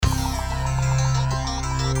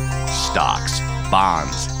Stocks,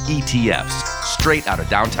 bonds, ETFs, straight out of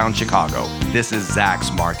downtown Chicago. This is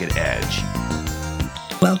Zach's Market Edge.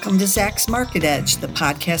 Welcome to Zach's Market Edge, the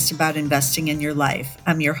podcast about investing in your life.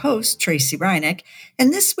 I'm your host, Tracy Reinick,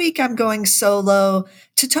 and this week I'm going solo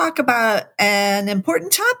to talk about an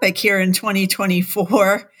important topic here in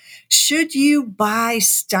 2024. Should you buy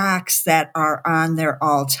stocks that are on their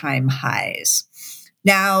all-time highs?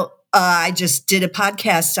 Now, I just did a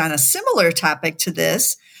podcast on a similar topic to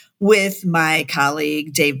this with my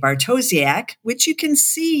colleague, Dave Bartosiak, which you can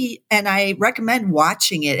see, and I recommend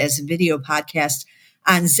watching it as a video podcast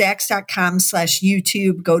on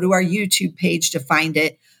Zacks.com/YouTube. Go to our YouTube page to find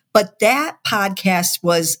it. But that podcast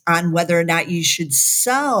was on whether or not you should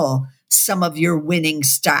sell some of your winning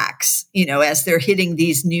stocks, as they're hitting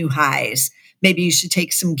these new highs. Maybe you should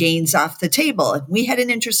take some gains off the table. And we had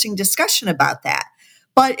an interesting discussion about that.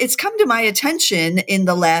 But it's come to my attention in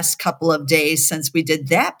the last couple of days since we did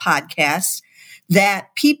that podcast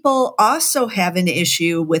that people also have an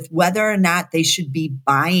issue with whether or not they should be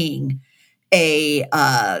buying a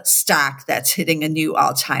stock that's hitting a new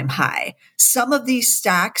all-time high. Some of these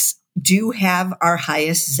stocks do have our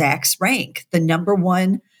highest Zacks rank, the number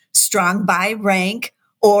one strong buy rank,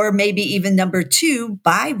 or maybe even number two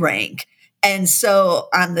buy rank. And so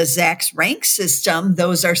on the Zacks rank system,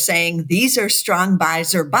 those are saying these are strong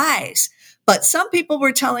buys or buys. But some people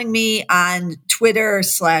were telling me on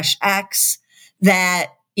Twitter/X that,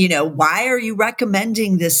 why are you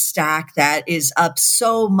recommending this stock that is up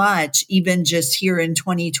so much, even just here in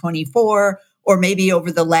 2024, or maybe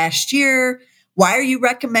over the last year? Why are you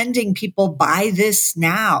recommending people buy this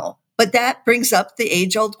now? But that brings up the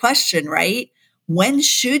age-old question, right? When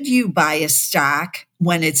should you buy a stock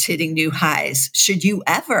when it's hitting new highs? Should you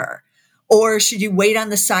ever? Or should you wait on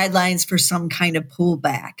the sidelines for some kind of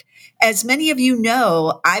pullback? As many of you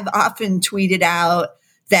know, I've often tweeted out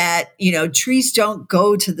that, trees don't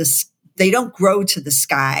grow to the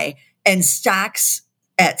sky, and stocks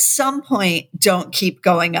at some point don't keep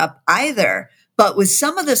going up either. But with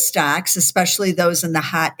some of the stocks, especially those in the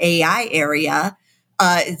hot AI area,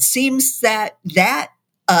 it seems that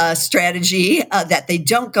strategy that they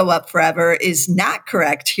don't go up forever is not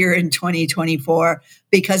correct here in 2024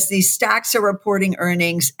 because these stocks are reporting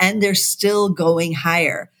earnings and they're still going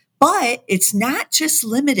higher. But it's not just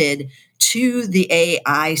limited to the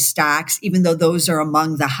AI stocks, even though those are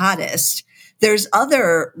among the hottest. There's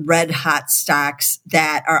other red hot stocks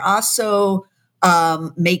that are also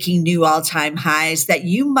making new all-time highs that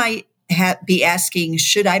you might be asking,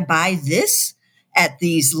 should I buy this at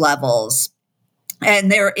these levels?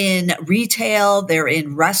 And they're in retail, they're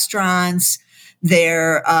in restaurants,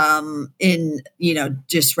 they're in,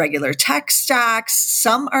 just regular tech stocks.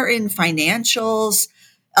 Some are in financials.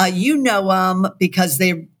 You know them because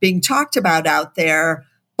they're being talked about out there,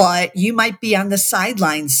 but you might be on the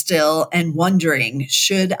sidelines still and wondering,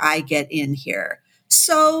 should I get in here?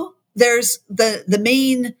 So there's the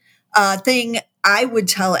main thing I would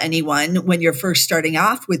tell anyone when you're first starting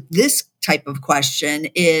off with this type of question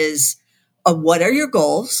is, what are your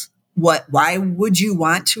goals? Why would you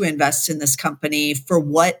want to invest in this company? For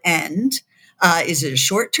what end? Is it a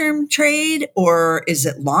short-term trade or is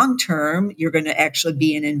it long-term? You're going to actually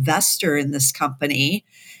be an investor in this company.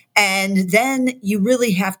 And then you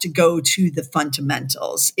really have to go to the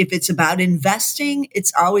fundamentals. If it's about investing,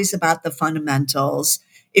 it's always about the fundamentals.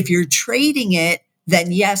 If you're trading it,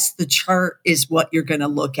 then yes, the chart is what you're going to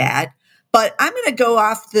look at. But I'm going to go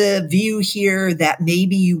off the view here that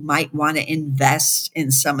maybe you might want to invest in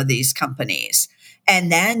some of these companies. And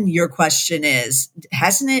then your question is,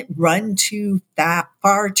 hasn't it run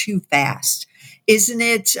far too fast? Isn't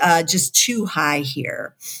it just too high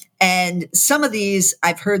here? And some of these,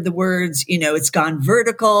 I've heard the words, it's gone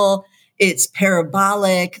vertical, it's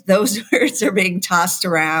parabolic. Those words are being tossed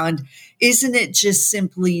around. Isn't it just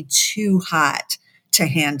simply too hot to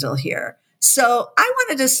handle here? So I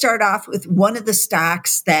wanted to start off with one of the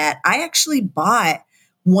stocks that I actually bought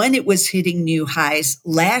when it was hitting new highs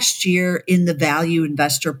last year in the value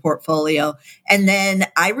investor portfolio. And then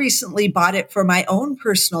I recently bought it for my own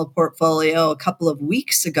personal portfolio a couple of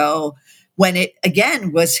weeks ago when it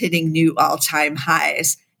again was hitting new all-time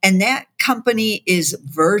highs. And that company is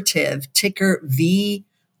Vertiv, ticker VRT.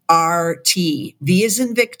 V is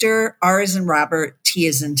in Victor, R is in Robert, T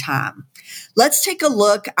is in Tom. Let's take a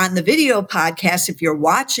look on the video podcast, if you're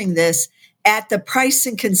watching this, at the price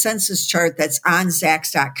and consensus chart that's on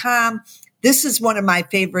Zacks.com. This is one of my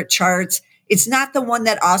favorite charts. It's not the one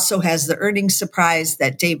that also has the earnings surprise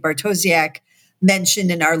that Dave Bartosiak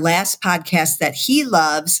mentioned in our last podcast that he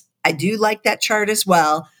loves. I do like that chart as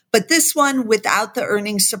well. But this one without the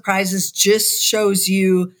earnings surprises just shows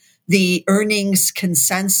you the earnings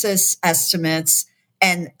consensus estimates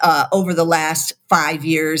and over the last 5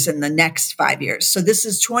 years and the next 5 years. So this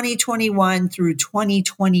is 2021 through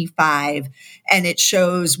 2025, and it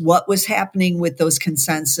shows what was happening with those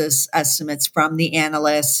consensus estimates from the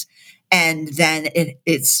analysts, and then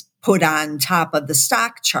it's put on top of the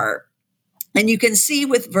stock chart. And you can see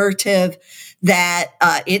with Vertiv that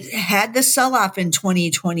it had the sell-off in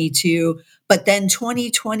 2022, but then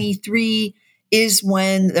 2023 is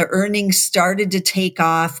when the earnings started to take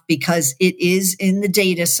off because it is in the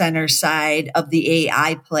data center side of the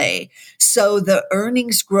AI play. So the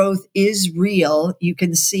earnings growth is real. You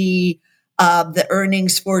can see the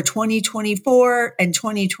earnings for 2024 and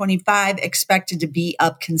 2025 expected to be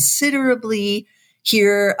up considerably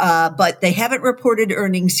here, but they haven't reported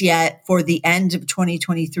earnings yet for the end of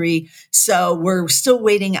 2023. So we're still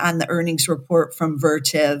waiting on the earnings report from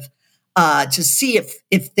Vertiv to see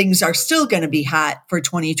if things are still going to be hot for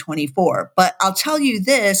 2024. But I'll tell you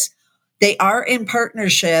this, they are in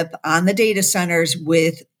partnership on the data centers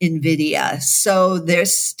with NVDA. So their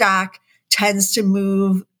stock tends to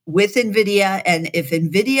move with NVIDIA. And if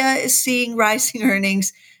NVIDIA is seeing rising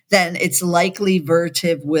earnings, then it's likely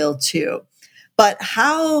Vertiv will too. But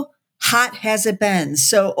how hot has it been?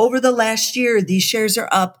 So over the last year, these shares are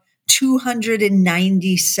up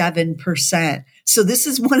 297%. So this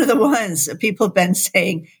is one of the ones that people have been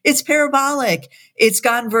saying it's parabolic, it's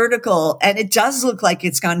gone vertical, and it does look like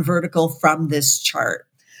it's gone vertical from this chart.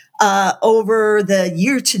 Over the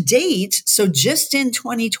year to date, so just in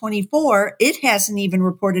 2024, it hasn't even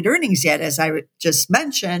reported earnings yet, as I just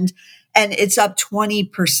mentioned, and it's up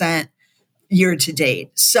 20% year to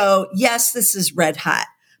date. So yes, this is red hot.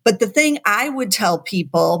 But the thing I would tell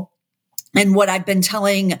people, and what I've been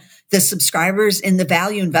telling the subscribers in the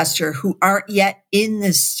Value Investor who aren't yet in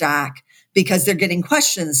this stock because they're getting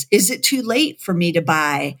questions, is it too late for me to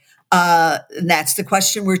buy? And that's the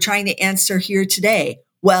question we're trying to answer here today.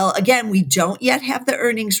 Well, again, we don't yet have the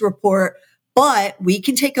earnings report, but we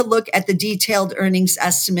can take a look at the detailed earnings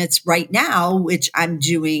estimates right now, which I'm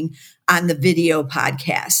doing on the video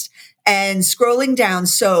podcast. And scrolling down,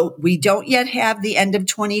 so we don't yet have the end of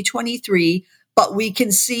 2023, but we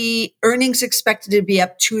can see earnings expected to be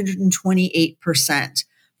up 228%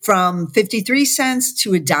 from 53 cents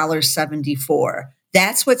to $1.74.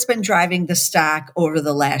 That's what's been driving the stock over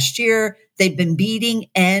the last year. They've been beating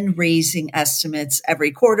and raising estimates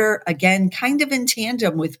every quarter, again, kind of in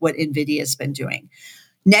tandem with what NVIDIA has been doing.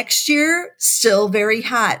 Next year, still very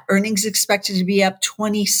hot. Earnings expected to be up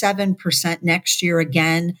 27% next year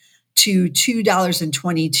again to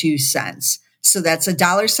 $2.22. So that's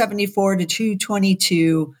 $1.74 to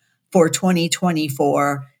 $2.22 for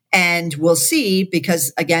 2024. And we'll see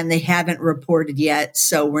because, again, they haven't reported yet.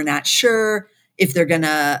 So we're not sure if they're going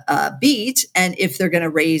to beat and if they're going to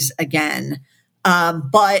raise again.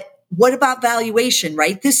 But what about valuation,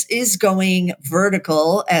 right? This is going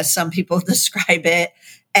vertical, as some people describe it,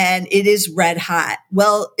 and it is red hot.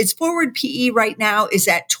 Well, its forward PE right now is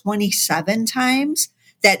at 27 times.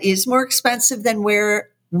 That is more expensive than where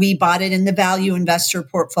we bought it in the Value Investor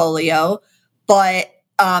portfolio, but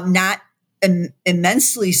not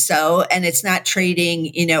immensely so. And it's not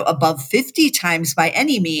trading, above 50 times by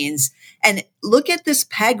any means. And look at this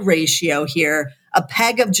PEG ratio here, a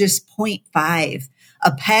PEG of just 0.5.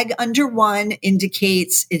 A PEG under 1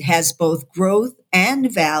 indicates it has both growth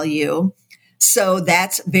and value. So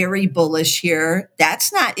that's very bullish here.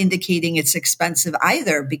 That's not indicating it's expensive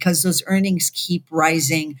either because those earnings keep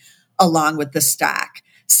rising along with the stock.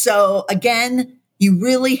 So again, you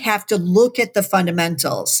really have to look at the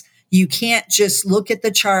fundamentals. You can't just look at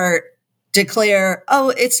the chart, declare, oh,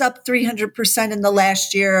 it's up 300% in the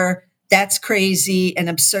last year. That's crazy and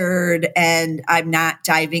absurd, and I'm not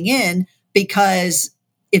diving in, because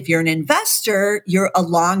if you're an investor, you're a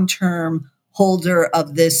long-term holder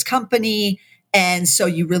of this company. And so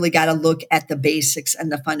you really got to look at the basics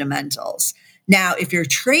and the fundamentals. Now, if you're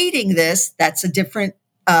trading this, that's a different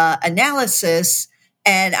analysis.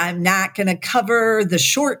 And I'm not going to cover the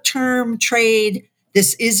short-term trade.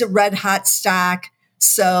 This is a red hot stock.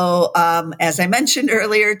 So as I mentioned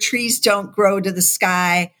earlier, trees don't grow to the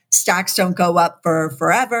sky. Stocks don't go up for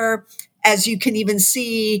forever. As you can even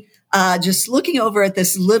see, just looking over at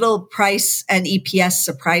this little price and EPS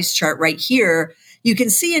surprise chart right here, you can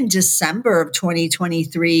see in December of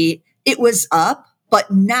 2023, it was up,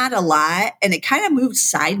 but not a lot. And it kind of moved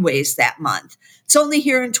sideways that month. It's only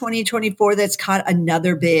here in 2024 that's caught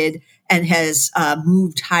another bid and has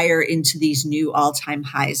moved higher into these new all-time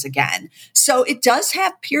highs again. So it does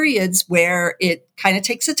have periods where it kind of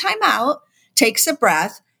takes a time out, takes a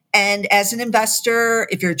breath, And as an investor,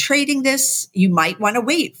 if you're trading this, you might want to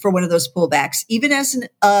wait for one of those pullbacks. Even as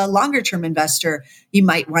a longer term investor, you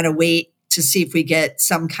might want to wait to see if we get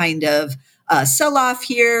some kind of sell off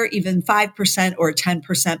here, even 5% or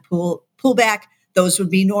 10% pullback. Those would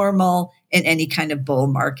be normal in any kind of bull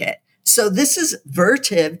market. So this is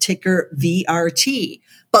Vertiv, ticker VRT.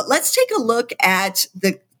 But let's take a look at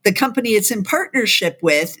the company it's in partnership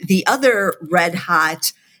with, the other red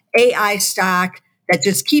hot AI stock that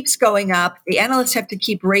just keeps going up. The analysts have to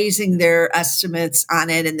keep raising their estimates on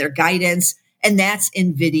it and their guidance, and that's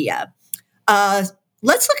NVDA.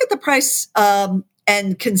 Let's look at the price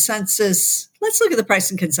and consensus. Let's look at the price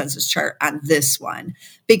and consensus chart on this one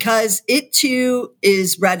because it too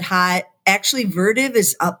is red hot. Actually, Vertiv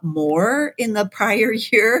is up more in the prior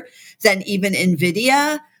year than even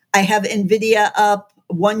NVIDIA. I have NVIDIA up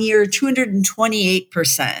 1 year,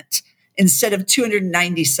 228% instead of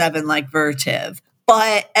 297 like Vertiv.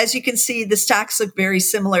 But as you can see, the stocks look very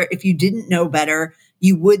similar. If you didn't know better,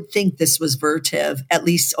 you would think this was Vertiv, at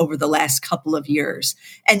least over the last couple of years.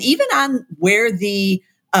 And even on where the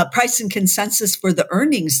price and consensus for the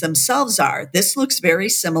earnings themselves are, this looks very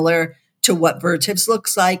similar to what Vertiv's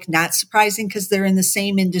looks like. Not surprising because they're in the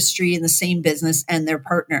same industry, in the same business, and they're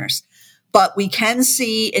partners. But we can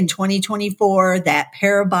see in 2024 that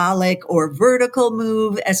parabolic or vertical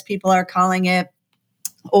move, as people are calling it,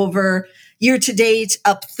 over year to date,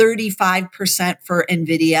 up 35% for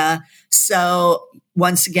NVIDIA. So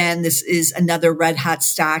once again, this is another red hot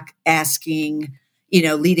stock asking,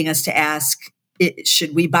 leading us to ask,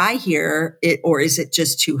 should we buy here or is it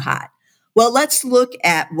just too hot? Well, let's look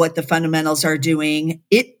at what the fundamentals are doing.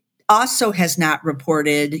 It also has not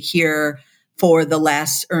reported here for the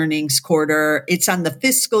last earnings quarter. It's on the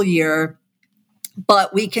fiscal year,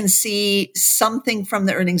 but we can see something from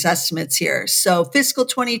the earnings estimates here. So fiscal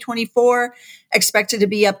 2024 expected to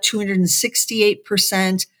be up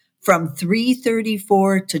 268% from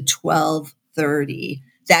 334 to 1230.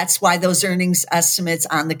 That's why those earnings estimates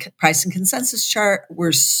on the price and consensus chart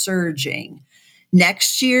were surging.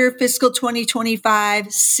 Next year, fiscal 2025,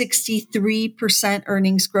 63%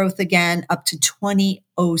 earnings growth again, up to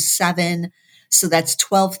 2007. So that's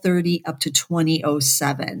 1230 up to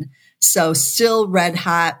 2007. So still red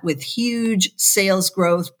hot with huge sales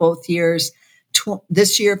growth both years.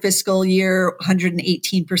 This year, fiscal year,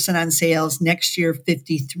 118% on sales. Next year,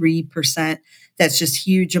 53%. That's just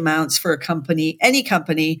huge amounts for a company, any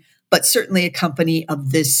company, but certainly a company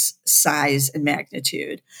of this size and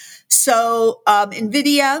magnitude. So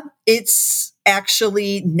NVIDIA, it's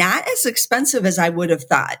actually not as expensive as I would have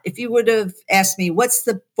thought. If you would have asked me, what's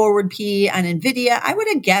the forward P on NVIDIA, I would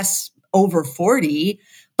have guessed over 40,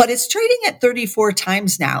 but it's trading at 34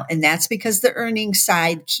 times now. And that's because the earnings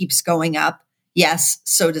side keeps going up. Yes,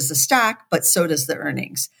 so does the stock, but so does the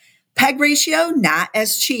earnings. PEG ratio, not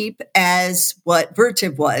as cheap as what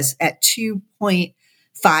Vertiv was at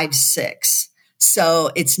 2.56. So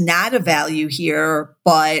it's not a value here,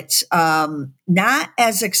 but not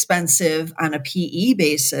as expensive on a PE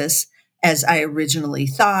basis as I originally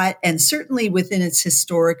thought, and certainly within its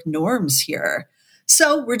historic norms here.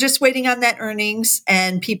 So we're just waiting on that earnings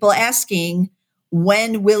and people asking,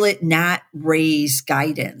 when will it not raise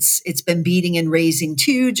guidance? It's been beating and raising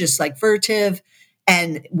too, just like Vertiv.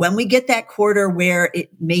 And when we get that quarter where it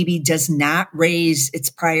maybe does not raise its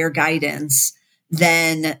prior guidance,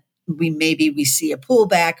 then we see a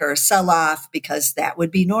pullback or a sell-off because that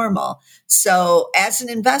would be normal. So as an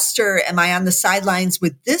investor, am I on the sidelines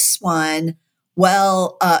with this one?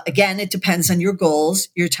 Well, again, it depends on your goals,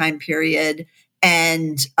 your time period,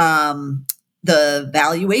 and the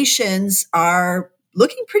valuations are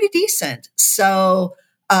looking pretty decent. So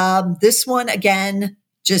this one, again,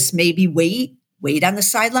 just maybe wait on the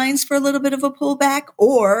sidelines for a little bit of a pullback.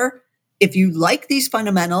 Or if you like these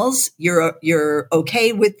fundamentals, you're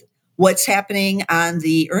okay with what's happening on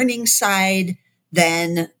the earnings side,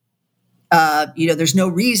 then there's no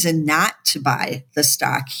reason not to buy the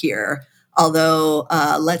stock here. Although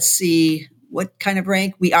let's see what kind of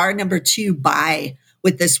rank. We are number 2 buy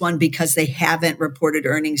with this one because they haven't reported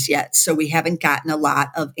earnings yet. So we haven't gotten a lot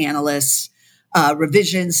of analysts'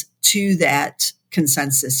 revisions to that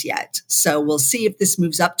consensus yet. So we'll see if this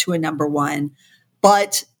moves up to a number 1.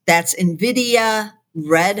 But that's NVIDIA,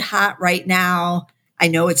 red hot right now. I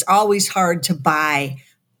know it's always hard to buy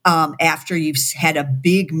after you've had a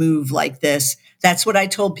big move like this. That's what I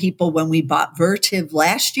told people when we bought Vertiv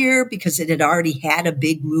last year because it had already had a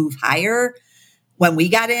big move higher when we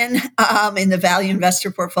got in the value investor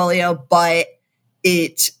portfolio, but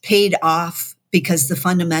it paid off because the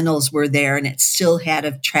fundamentals were there and it still had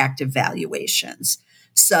attractive valuations.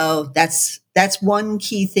 So that's one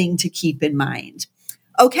key thing to keep in mind.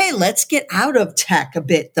 Okay, let's get out of tech a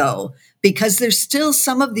bit though, because there's still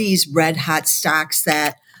some of these red hot stocks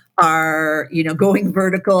that are, going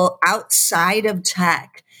vertical outside of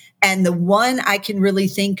tech. And the one I can really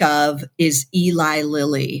think of is Eli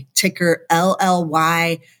Lilly, ticker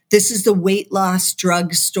LLY. This is the weight loss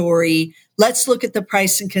drug story. Let's look at the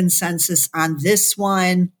price and consensus on this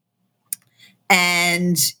one.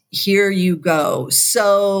 And here you go.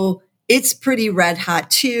 So it's pretty red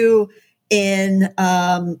hot too. In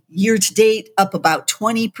year to date, up about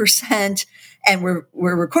 20%. And we're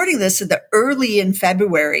recording this early in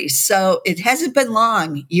February. So it hasn't been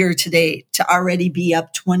long year to date to already be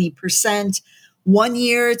up 20%. 1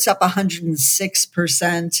 year, it's up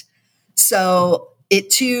 106%. So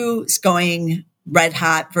it too is going red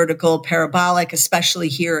hot, vertical, parabolic, especially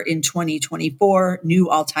here in 2024, new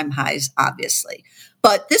all-time highs, obviously.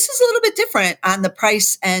 But this is a little bit different on the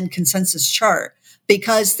price and consensus chart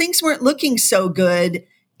because things weren't looking so good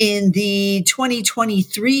in the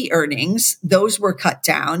 2023 earnings. Those were cut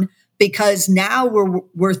down because now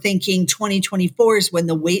we're thinking 2024 is when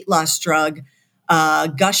the weight loss drug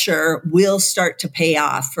gusher will start to pay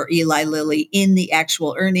off for Eli Lilly in the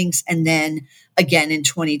actual earnings and then again in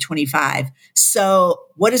 2025. So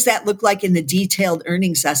what does that look like in the detailed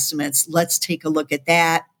earnings estimates? Let's take a look at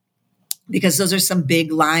that because those are some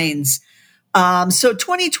big lines. So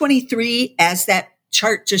 2023, as that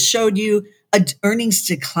chart just showed you, an earnings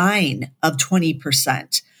decline of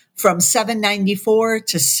 20% from 794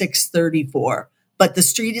 to 634. But the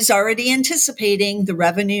street is already anticipating the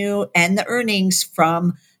revenue and the earnings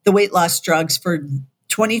from the weight loss drugs for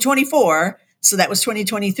 2024. So that was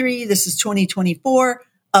 2023. This is 2024,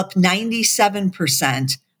 up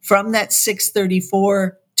 97% from that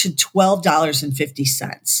 634 to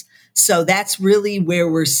 $12.50. So that's really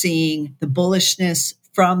where we're seeing the bullishness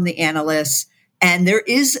from the analysts. And there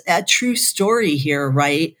is a true story here,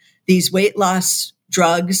 right? These weight loss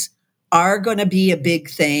drugs are going to be a big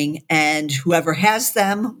thing, and whoever has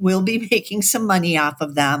them will be making some money off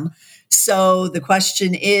of them. So the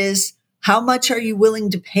question is, how much are you willing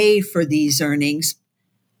to pay for these earnings?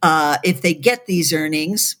 If they get these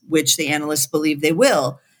earnings, which the analysts believe they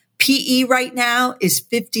will. PE right now is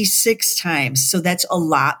 56 times. So that's a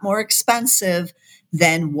lot more expensive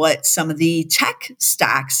than what some of the tech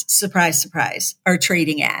stocks, surprise, surprise, are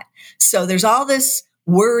trading at. So there's all this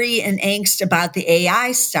worry and angst about the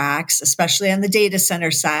AI stocks, especially on the data center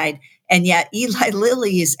side. And yet Eli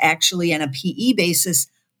Lilly is actually on a PE basis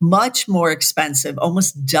much more expensive,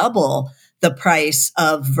 almost double the price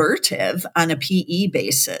of Vertiv on a PE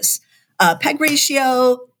basis. PEG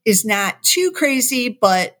ratio is not too crazy,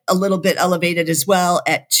 but a little bit elevated as well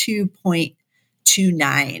at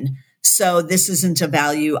 2.29. So this isn't a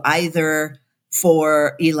value either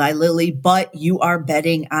for Eli Lilly, but you are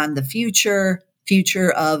betting on the future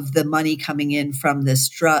of the money coming in from these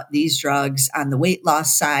drugs on the weight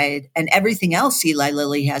loss side and everything else Eli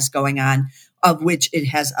Lilly has going on, of which it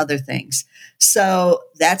has other things. So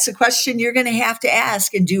that's a question you're going to have to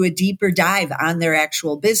ask and do a deeper dive on their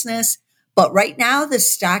actual business. But right now, the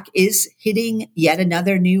stock is hitting yet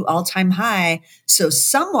another new all-time high. So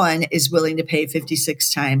someone is willing to pay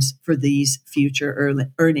 56 times for these future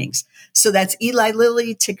earnings. So that's Eli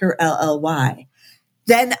Lilly, ticker LLY.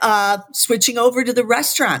 Then switching over to the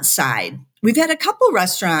restaurant side, we've had a couple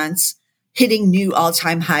restaurants hitting new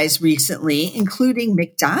all-time highs recently, including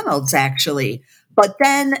McDonald's, actually. But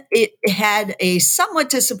then it had a somewhat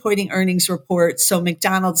disappointing earnings report, so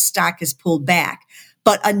McDonald's stock has pulled back.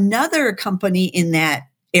 But another company in that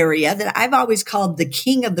area that I've always called the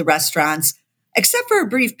king of the restaurants, except for a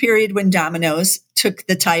brief period when Domino's took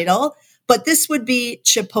the title, but this would be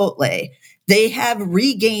Chipotle. They have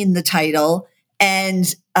regained the title,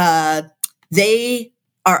 and they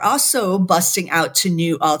are also busting out to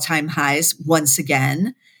new all-time highs once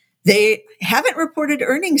again. They haven't reported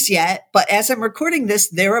earnings yet, but as I'm recording this,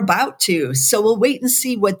 they're about to. So we'll wait and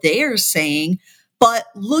see what they are saying. But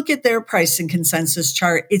look at their price and consensus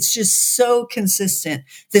chart. It's just so consistent.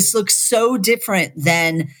 This looks so different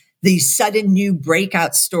than the sudden new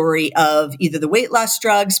breakout story of either the weight loss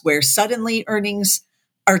drugs where suddenly earnings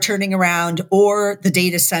are turning around, or the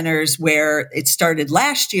data centers where it started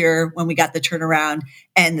last year when we got the turnaround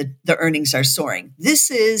and the earnings are soaring.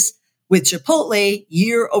 This is with Chipotle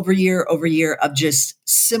year over year over year of just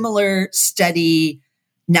similar, steady,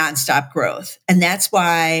 nonstop growth. And that's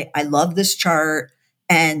why I love this chart.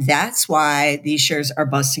 And that's why these shares are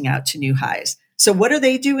busting out to new highs. So what are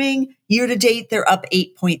they doing? Year to date, they're up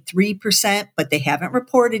 8.3%, but they haven't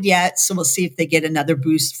reported yet. So we'll see if they get another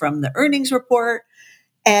boost from the earnings report.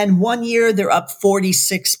 And 1 year, they're up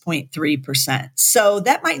 46.3%. So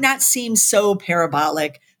that might not seem so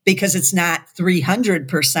parabolic because it's not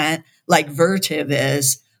 300% like Vertiv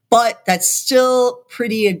is, but that's still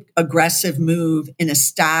pretty aggressive move in a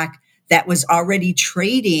stock that was already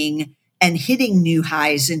trading and hitting new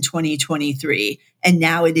highs in 2023. And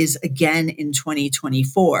now it is again in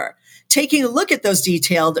 2024. Taking a look at those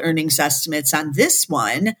detailed earnings estimates on this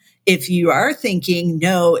one, if you are thinking,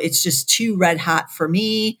 no, it's just too red hot for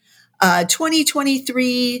me,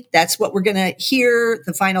 2023, that's what we're going to hear,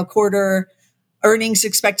 the final quarter. Earnings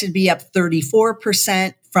expected to be up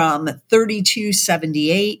 34% from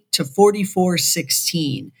 32.78 to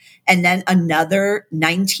 44.16. And then another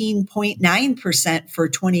 19.9% for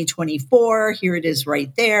 2024. Here it is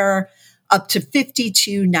right there, up to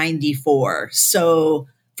 52.94. So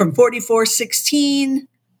from 44.16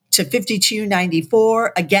 to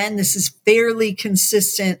 52.94. Again, this is fairly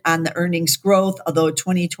consistent on the earnings growth, although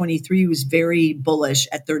 2023 was very bullish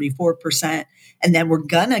at 34%. And then we're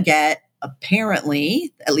going to get,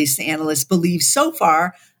 apparently, at least the analysts believe so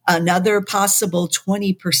far, another possible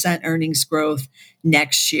 20% earnings growth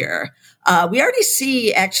next year. We already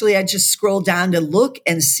see, actually, I just scrolled down to look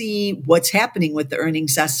and see what's happening with the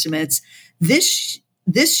earnings estimates. This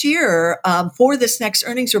year, for this next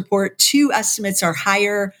earnings report, two estimates are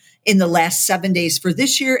higher in the last 7 days for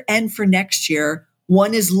this year and for next year.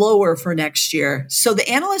 One is lower for next year. So the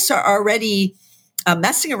analysts are already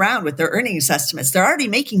messing around with their earnings estimates. They're already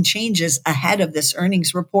making changes ahead of this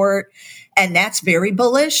earnings report, and that's very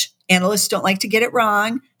bullish. Analysts don't like to get it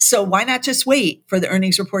wrong. So why not just wait for the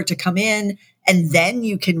earnings report to come in, and then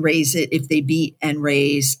you can raise it if they beat and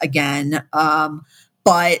raise again.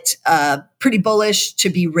 But pretty bullish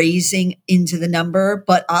to be raising into the number,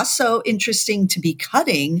 but also interesting to be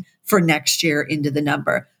cutting for next year into the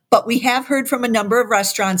number. But we have heard from a number of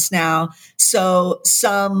restaurants now, so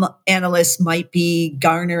some analysts might be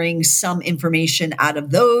garnering some information out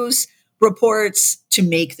of those reports to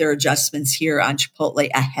make their adjustments here on Chipotle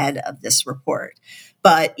ahead of this report.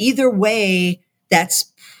 But either way,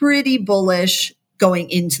 that's pretty bullish going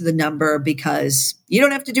into the number because you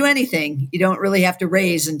don't have to do anything. You don't really have to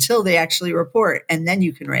raise until they actually report, and then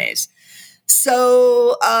you can raise.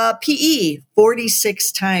 So PE,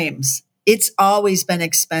 46 times. It's always been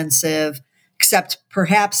expensive, except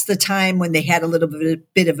perhaps the time when they had a little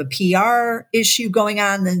bit of a PR issue going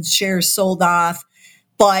on, then shares sold off,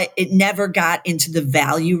 but it never got into the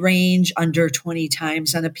value range under 20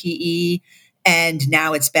 times on a PE. And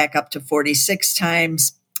now it's back up to 46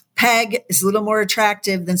 times. PEG is a little more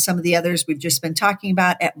attractive than some of the others we've just been talking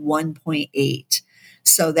about at 1.8.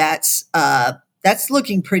 So that's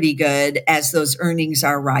looking pretty good as those earnings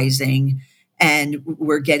are rising. And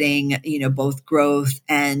we're getting, both growth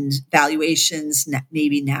and valuations,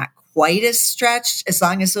 maybe not quite as stretched as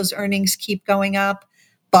long as those earnings keep going up.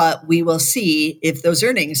 But we will see if those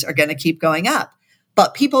earnings are going to keep going up.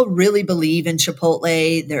 But people really believe in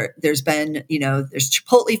Chipotle. There's been, there's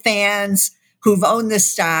Chipotle fans who've owned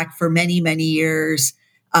this stock for many, many years,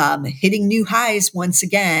 hitting new highs once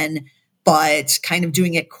again, but kind of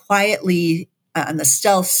doing it quietly on the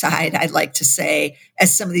stealth side, I'd like to say,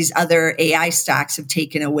 as some of these other AI stocks have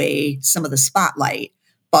taken away some of the spotlight.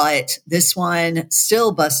 But this one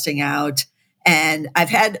still busting out. And I've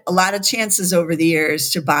had a lot of chances over the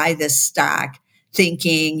years to buy this stock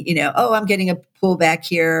thinking, I'm getting a pullback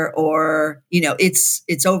here, or,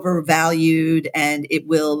 it's overvalued and it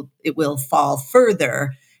will fall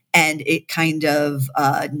further. And it kind of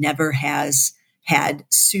never has had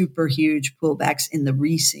super huge pullbacks in the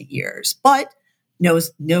recent years. But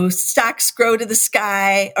no stocks grow to the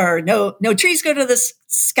sky, or no trees go to the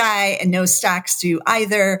sky, and no stocks do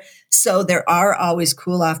either. So there are always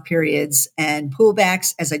cool off periods and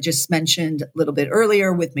pullbacks, as I just mentioned a little bit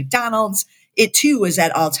earlier with McDonald's. It too was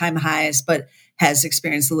at all-time highs, but has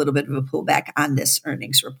experienced a little bit of a pullback on this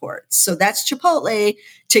earnings report. So that's Chipotle,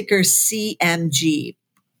 ticker CMG.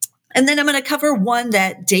 And then I'm going to cover one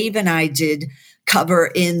that Dave and I did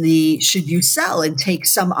cover in the Should You Sell and Take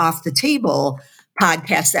Some Off the Table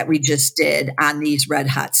podcast that we just did on these red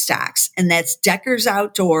hot stocks. And that's Deckers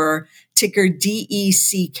Outdoor, ticker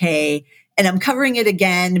DECK. And I'm covering it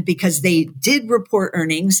again because they did report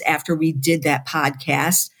earnings after we did that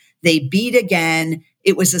podcast. They beat again.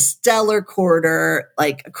 It was a stellar quarter,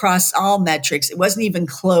 like across all metrics. It wasn't even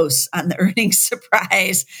close on the earnings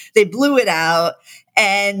surprise. They blew it out.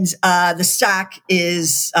 And the stock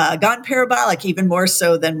is gone parabolic, even more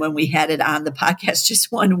so than when we had it on the podcast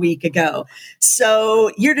just 1 week ago.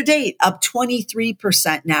 So year to date, up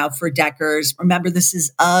 23% now for Deckers. Remember, this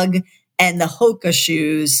is UGG and the Hoka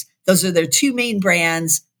shoes. Those are their two main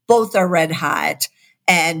brands. Both are red hot.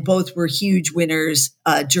 and both were huge winners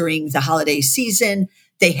during the holiday season.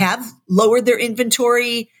 They have lowered their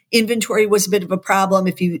inventory. Inventory was a bit of a problem.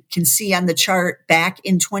 If you can see on the chart back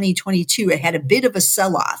in 2022, it had a bit of a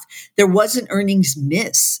sell-off. There was an earnings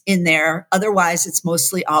miss in there. Otherwise, it's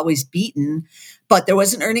mostly always beaten. But there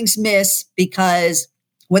was an earnings miss because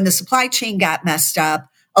when the supply chain got messed up,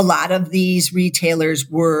 a lot of these retailers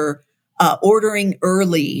were ordering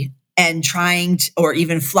early and trying to, or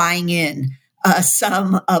even flying in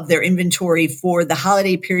some of their inventory for the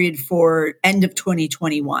holiday period for end of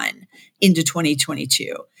 2021 into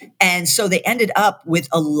 2022. And so they ended up with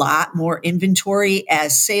a lot more inventory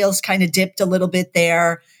as sales kind of dipped a little bit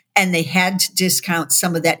there, and they had to discount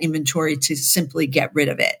some of that inventory to simply get rid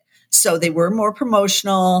of it. So they were more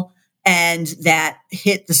promotional, and that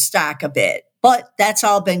hit the stock a bit. But that's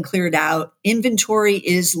all been cleared out. Inventory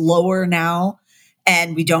is lower now,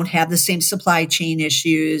 and we don't have the same supply chain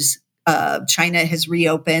issues. China has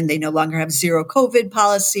reopened. They no longer have zero COVID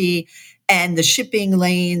policy, and the shipping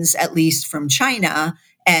lanes, at least from China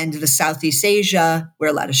and the Southeast Asia, where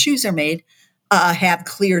a lot of shoes are made, have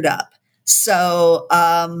cleared up. So,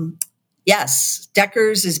 yes,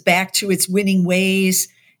 Deckers is back to its winning ways.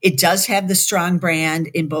 It does have the strong brand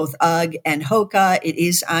in both UGG and Hoka. It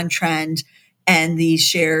is on trend, and these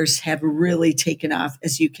shares have really taken off,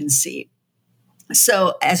 as you can see.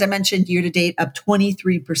 So as I mentioned, year to date, up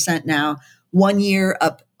 23% now, 1 year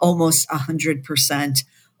up almost 100%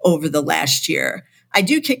 over the last year. I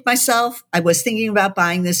do kick myself. I was thinking about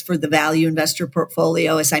buying this for the value investor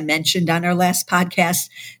portfolio, as I mentioned on our last podcast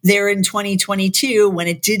there in 2022 when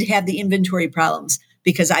it did have the inventory problems,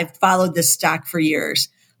 because I've followed this stock for years,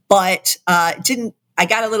 but I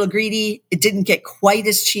got a little greedy. It didn't get quite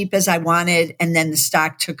as cheap as I wanted. And then the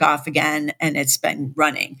stock took off again, and it's been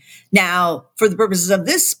running. Now, for the purposes of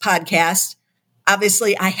this podcast,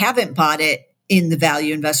 obviously I haven't bought it in the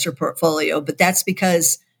value investor portfolio, but that's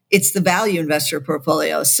because it's the value investor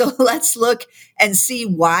portfolio. So let's look and see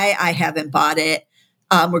why I haven't bought it.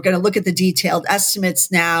 We're going to look at the detailed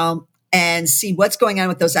estimates now and see what's going on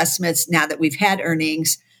with those estimates now that we've had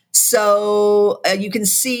earnings. So you can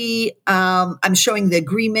see I'm showing the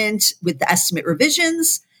agreement with the estimate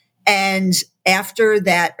revisions. And after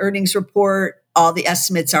that earnings report, all the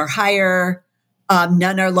estimates are higher.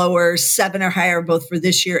 None are lower. 7 are higher, both for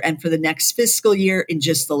this year and for the next fiscal year in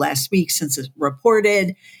just the last week since it's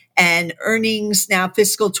reported. And earnings now,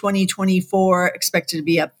 fiscal 2024, expected to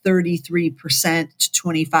be up 33% to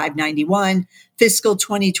 $25.91. Fiscal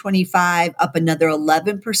 2025, up another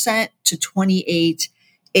 11% to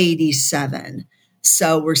 $28.87.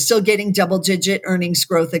 So we're still getting double-digit earnings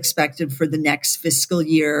growth expected for the next fiscal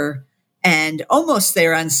year, and almost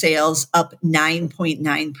there on sales, up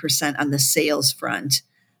 9.9% on the sales front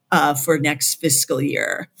for next fiscal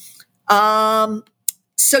year.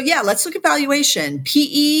 So yeah, let's look at valuation.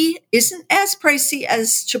 PE isn't as pricey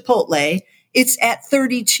as Chipotle. It's at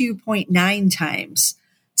 32.9 times.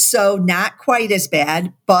 So not quite as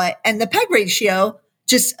bad, and the PEG ratio,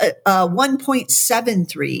 just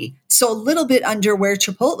 1.73. So a little bit under where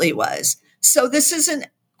Chipotle was. So this isn't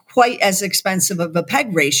quite as expensive of a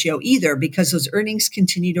PEG ratio either, because those earnings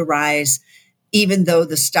continue to rise, even though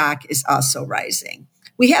the stock is also rising.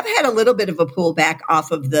 We have had a little bit of a pullback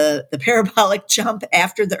off of the parabolic jump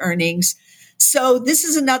after the earnings. So this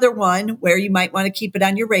is another one where you might want to keep it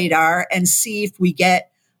on your radar and see if we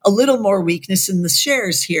get a little more weakness in the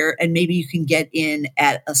shares here, and maybe you can get in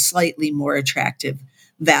at a slightly more attractive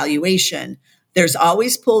valuation. There's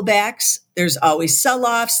always pullbacks. There's always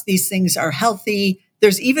sell-offs. These things are healthy.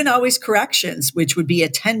 There's even always corrections, which would be a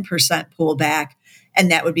 10% pullback,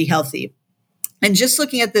 and that would be healthy. And just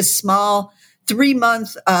looking at this small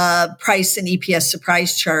 3-month price and EPS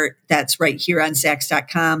surprise chart that's right here on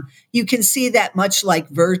Zacks.com, you can see that much like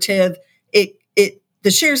Vertiv, the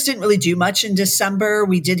shares didn't really do much in December.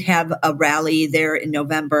 We did have a rally there in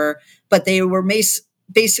November, but they were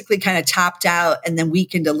basically kind of topped out and then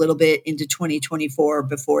weakened a little bit into 2024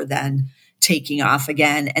 before then taking off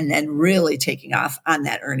again, and then really taking off on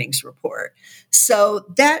that earnings report. So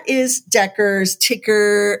that is Deckers,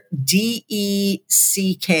 ticker DECK.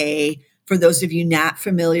 For those of you not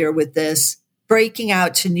familiar with this, breaking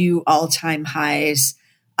out to new all-time highs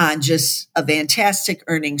on just a fantastic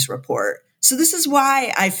earnings report. So this is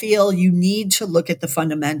why I feel you need to look at the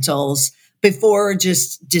fundamentals before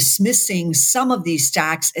just dismissing some of these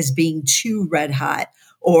stocks as being too red hot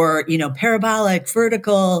or, parabolic,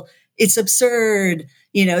 vertical. It's absurd.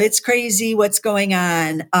 It's crazy what's going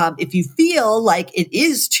on. If you feel like it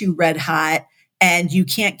is too red hot and you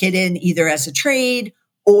can't get in either as a trade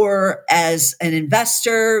or as an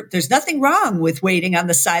investor, there's nothing wrong with waiting on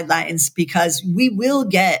the sidelines because we will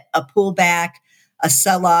get a pullback, a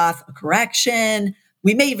sell-off, a correction.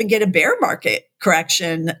 We may even get a bear market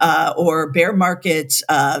correction or bear market,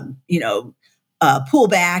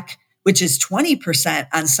 pullback, which is 20%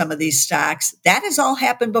 on some of these stocks. That has all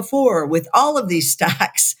happened before with all of these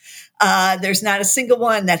stocks. There's not a single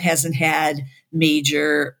one that hasn't had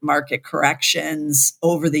major market corrections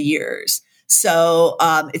over the years. So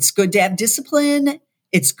it's good to have discipline.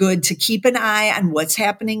 It's good to keep an eye on what's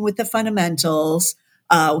happening with the fundamentals.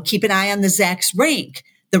 Keep an eye on the Zacks rank.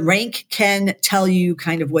 The rank can tell you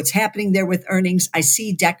kind of what's happening there with earnings. I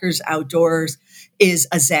see Decker's Outdoors is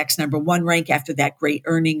a Zacks number one rank after that great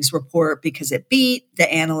earnings report because it beat. The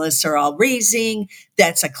analysts are all raising.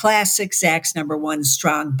 That's a classic Zacks number one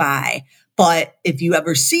strong buy. But if you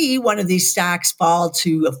ever see one of these stocks fall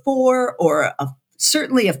to a 4 or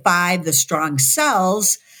certainly a 5, the strong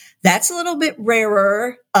sells, that's a little bit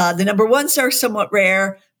rarer. The number ones are somewhat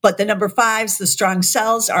rare, but the number 5s, the strong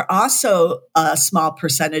sells, are also a small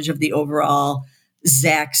percentage of the overall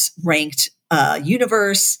Zacks ranked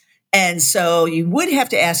universe. And so you would have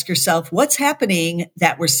to ask yourself, what's happening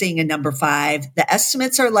that we're seeing a number 5? The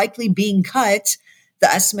estimates are likely being cut. The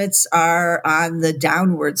estimates are on the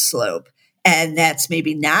downward slope. And that's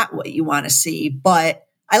maybe not what you want to see. But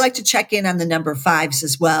I like to check in on the number 5s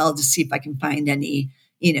as well to see if I can find any,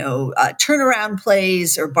 turnaround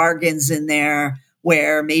plays or bargains in there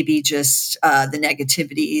where maybe just the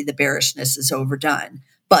negativity, the bearishness is overdone.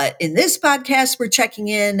 But in this podcast, we're checking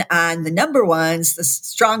in on the number ones, the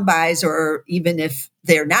strong buys, or even if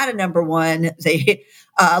they're not a number one, they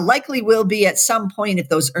likely will be at some point if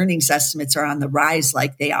those earnings estimates are on the rise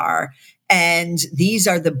like they are. And these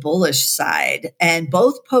are the bullish side, and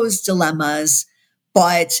both pose dilemmas.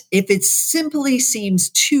 But if it simply seems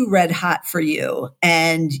too red hot for you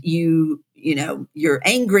and you're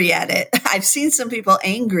angry at it. I've seen some people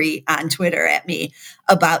angry on Twitter at me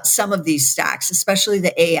about some of these stocks, especially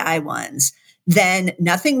the AI ones. Then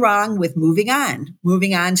nothing wrong with moving on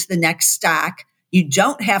to the next stock. You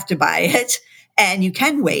don't have to buy it and you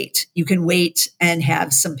can wait. You can wait and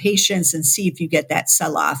have some patience and see if you get that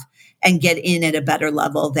sell off and get in at a better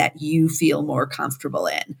level that you feel more comfortable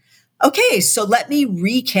in. Okay, so let me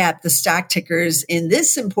recap the stock tickers in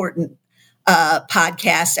this important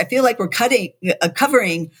podcast. I feel like we're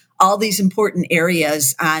covering all these important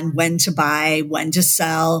areas on when to buy, when to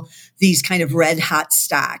sell these kind of red hot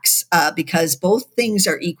stocks, because both things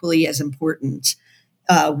are equally as important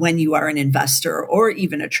when you are an investor or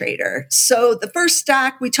even a trader. So the first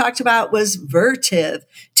stock we talked about was Vertiv,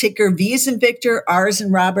 ticker V as in Victor, R as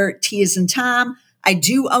in Robert, T as in Tom. I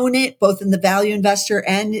do own it both in the value investor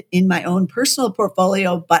and in my own personal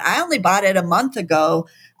portfolio, but I only bought it a month ago.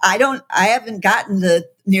 I haven't gotten the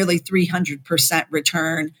nearly 300%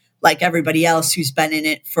 return like everybody else who's been in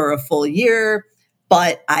it for a full year,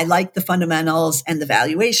 but I like the fundamentals and the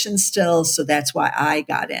valuation still. So that's why I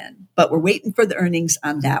got in, but we're waiting for the earnings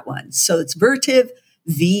on that one. So it's Vertiv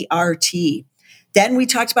VRT. Then we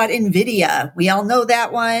talked about NVDA. We all know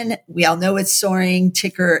that one. We all know it's soaring.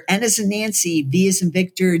 Ticker N as in Nancy, V as in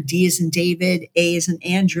Victor, D as in David, A as in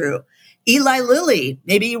Andrew. Eli Lilly,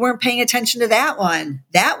 maybe you weren't paying attention to that one.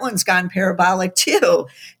 That one's gone parabolic too.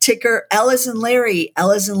 Ticker L as in Larry,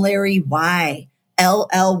 L as in Larry, Y.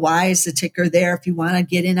 LLY is the ticker there if you want to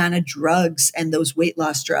get in on a drugs and those weight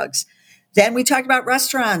loss drugs. Then we talked about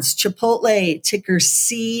restaurants, Chipotle, ticker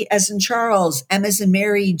C as in Charles, M as in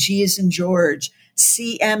Mary, G as in George.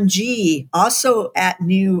 CMG, also at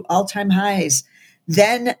new all-time highs.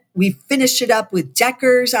 Then we finished it up with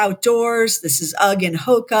Decker's Outdoors. This is UGG and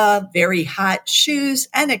Hoka, very hot shoes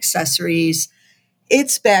and accessories.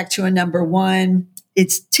 It's back to a number one.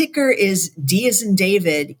 Its ticker is D as in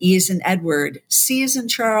David, E as in Edward, C as in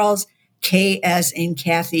Charles, K as in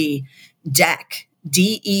Kathy. DECK,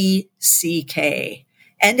 DECK.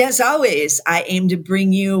 And as always, I aim to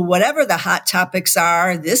bring you whatever the hot topics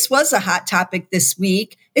are. This was a hot topic this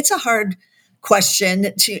week. It's a hard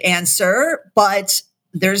question to answer, but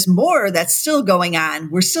there's more that's still going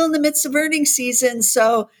on. We're still in the midst of earnings season,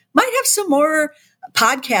 so might have some more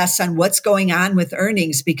podcasts on what's going on with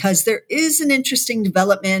earnings because there is an interesting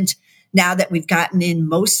development now that we've gotten in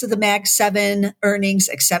most of the Mag 7 earnings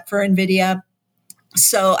except for NVIDIA.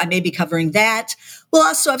 So I may be covering that. We'll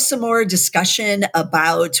also have some more discussion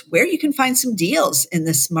about where you can find some deals in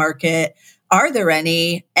this market. Are there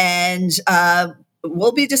any? And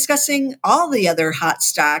we'll be discussing all the other hot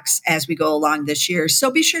stocks as we go along this year. So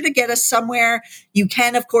be sure to get us somewhere. You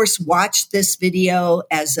can, of course, watch this video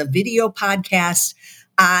as a video podcast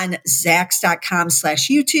on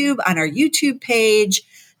Zacks.com/YouTube on our YouTube page.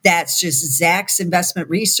 That's just Zacks Investment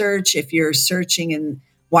Research. If you're searching and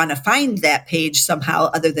want to find that page somehow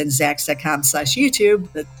other than Zacks.com/YouTube,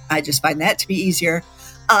 but I just find that to be easier.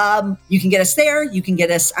 You can get us there. You can get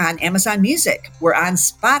us on Amazon Music. We're on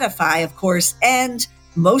Spotify, of course, and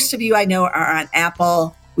most of you I know are on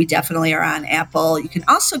Apple. We definitely are on Apple. You can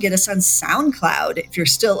also get us on SoundCloud if you're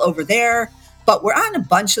still over there. But we're on a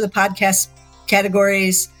bunch of the podcast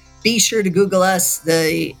categories. Be sure to Google us,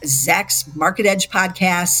 the Zacks Market Edge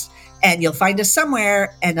podcast, and you'll find us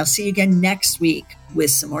somewhere. And I'll see you again next week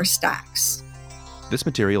with some more stocks. This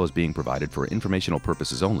material is being provided for informational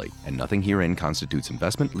purposes only, and nothing herein constitutes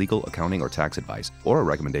investment, legal, accounting, or tax advice, or a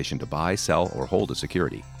recommendation to buy, sell, or hold a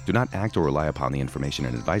security. Do not act or rely upon the information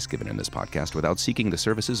and advice given in this podcast without seeking the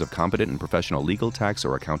services of competent and professional legal, tax,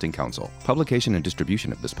 or accounting counsel. Publication and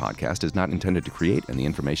distribution of this podcast is not intended to create, and the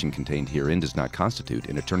information contained herein does not constitute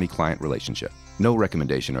an attorney-client relationship. No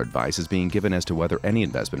recommendation or advice is being given as to whether any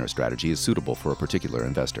investment or strategy is suitable for a particular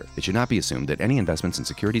investor. It should not be assumed that any investments in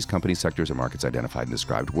securities, companies, sectors, or markets identified and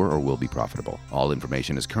described were or will be profitable. All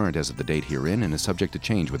information is current as of the date herein and is subject to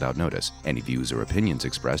change without notice. Any views or opinions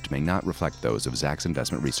expressed may not reflect those of Zacks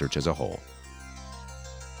Investment Research as a whole.